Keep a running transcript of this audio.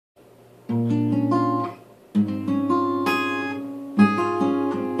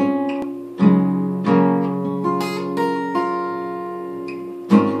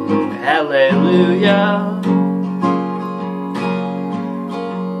hallelujah.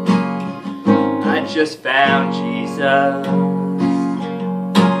 I just found Jesus.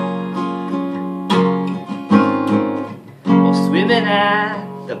 While swimming at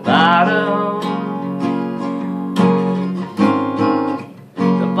the bottom,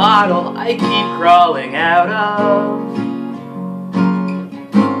 the bottle I keep crawling out of.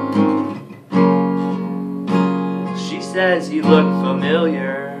 She says you look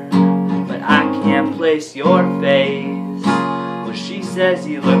familiar, but I can't place your face. Well, she says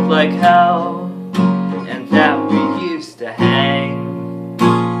you look like hell, and that we used to hang.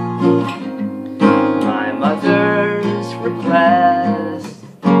 My mother's request,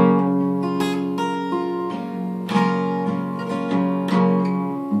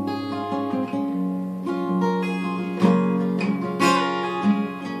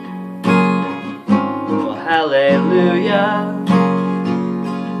 well, hallelujah.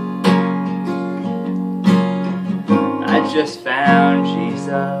 I just found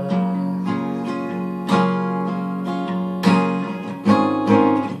Jesus.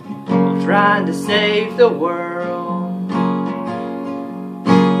 Trying to save the world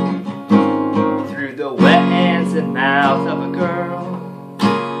through the wet hands and mouth of a girl.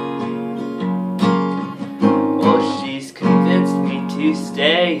 Well, she's convinced me to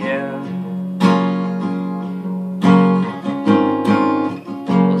stay in,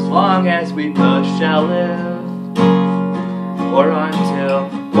 as long as we both shall live, or until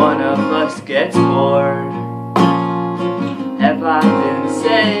one of us gets bored. Have I been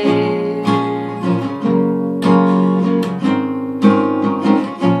saved?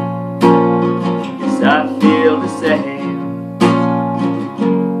 I feel the same,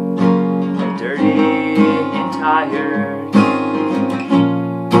 I'm dirty and tired.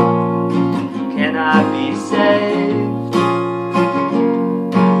 Can I be saved?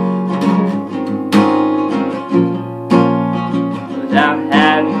 Without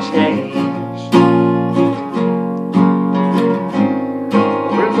having changed,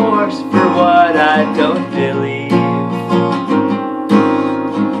 remorse for what I don't believe.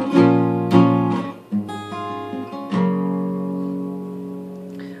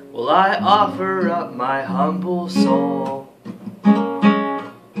 Well, I offer up my humble soul,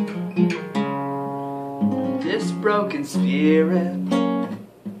 this broken spirit.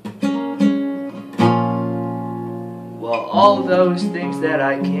 Well, all those things that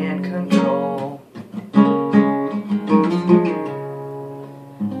I can't control,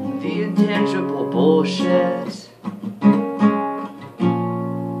 the intangible bullshit,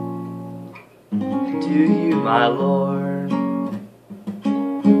 to you, my Lord.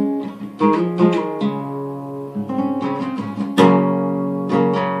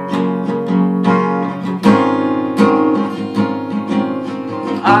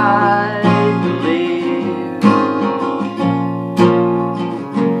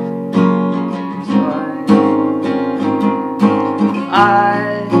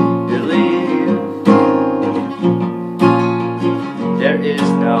 I believe, there is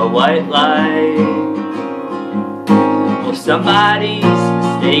no white light. Well, somebody's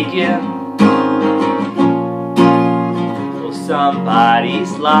mistaken. Well,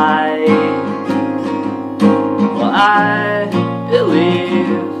 somebody's lying. Well, I believe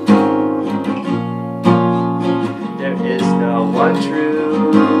there is no one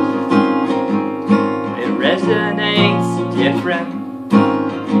true.